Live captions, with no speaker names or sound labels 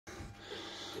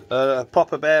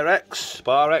proper Bear X,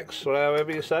 Bar X,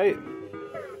 however you say it.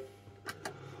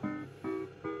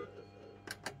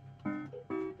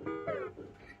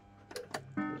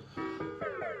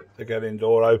 The getting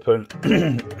door open.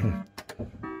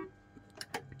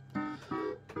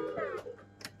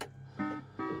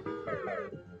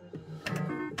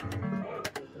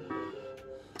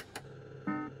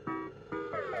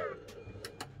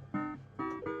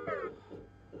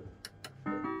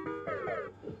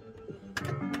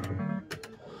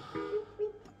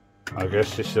 I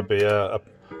guess this would be a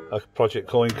project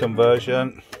coin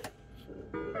conversion.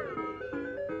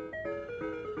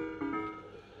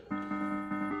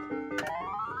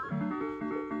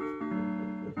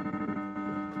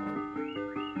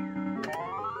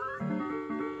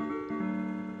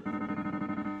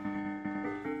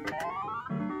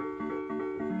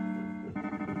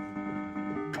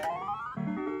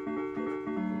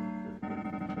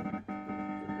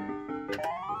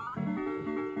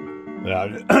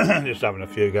 Yeah, just having a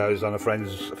few goes on a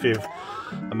few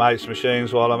mates'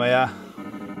 machines while I'm here.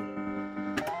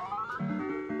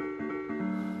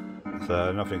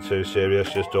 So nothing too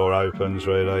serious, just door opens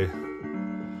really.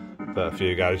 But a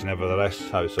few goes nevertheless,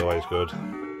 so it's always good.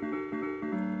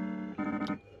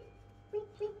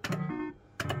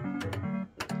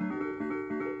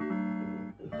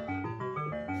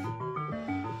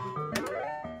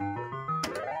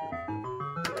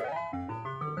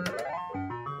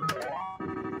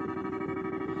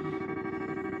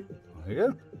 There you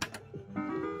go.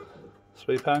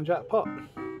 £3 jackpot.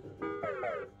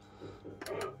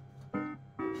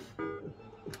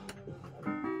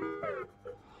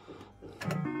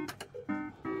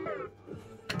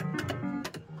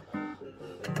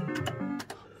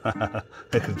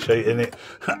 You can cheat in it.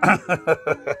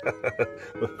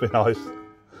 Would be nice.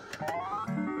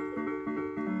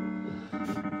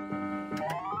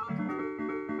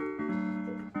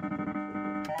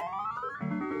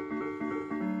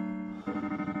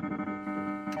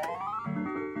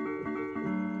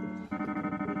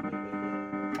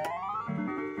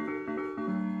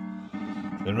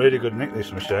 In really good nick,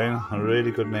 this machine, a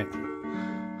really good nick.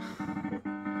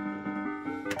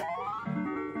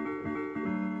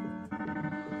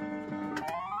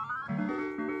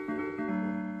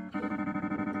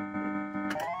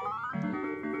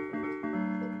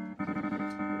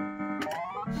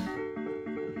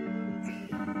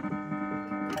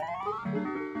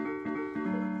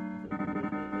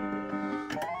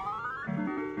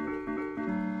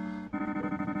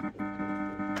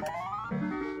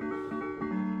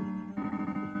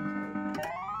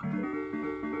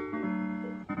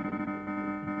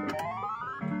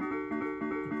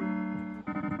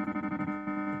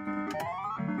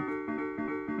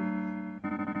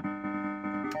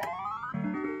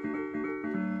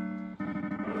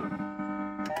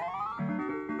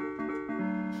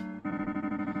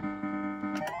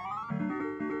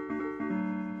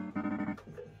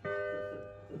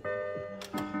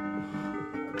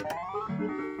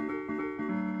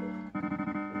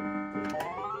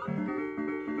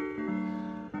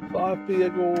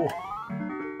 Diego.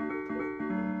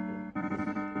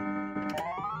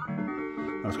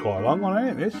 That's quite a long one,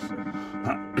 ain't it, this?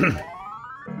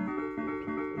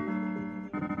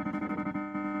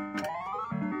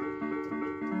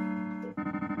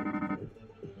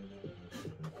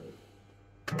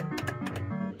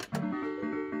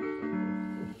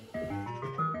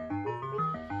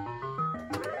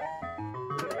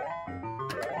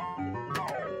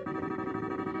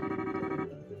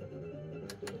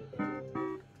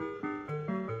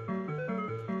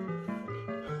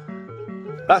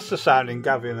 That's the sound in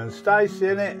Gavin and Stacey,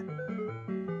 isn't it?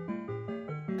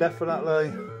 Definitely.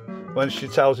 When she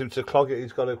tells him to clog it,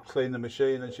 he's got to clean the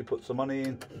machine and she puts the money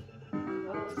in.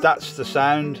 That's the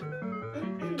sound.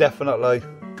 Definitely.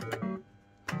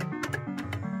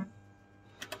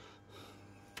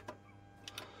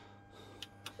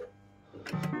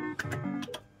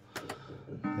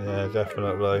 Yeah,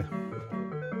 definitely.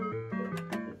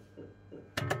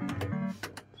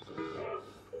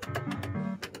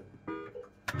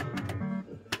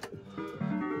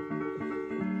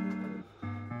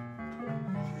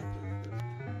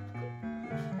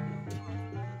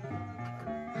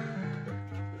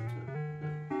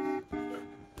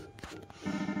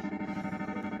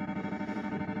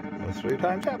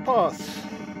 £3 jackpots.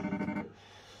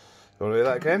 You want to do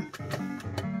that again?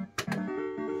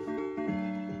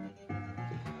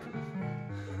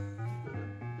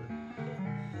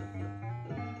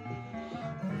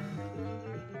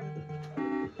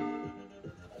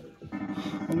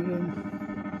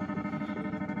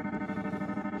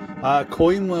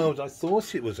 Coinworld. I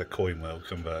thought it was a Coinworld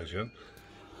conversion.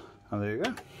 And there you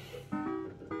go.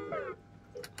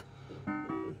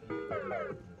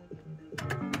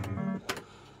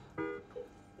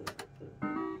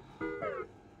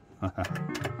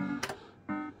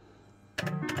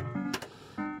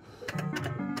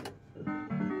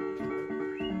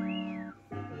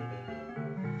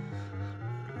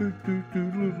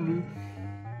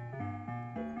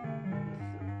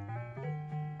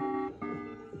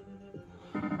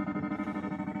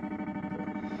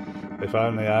 If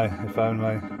only, eh? If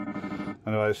only.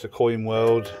 Anyway, it's the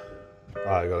Coinworld. Oh,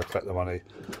 I gotta collect the money.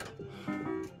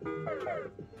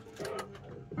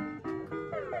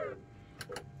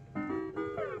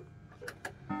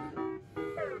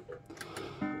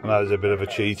 I know it's a bit of a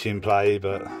cheating play,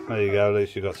 but there you go, at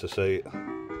least you got to see it.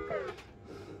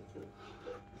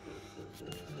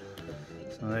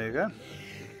 So there you go.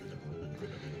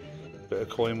 Bit of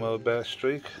Coinworld Bear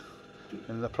streak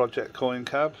in the Project Coin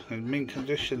cab, in mint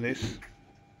condition this.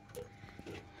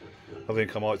 I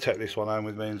think I might take this one home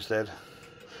with me instead.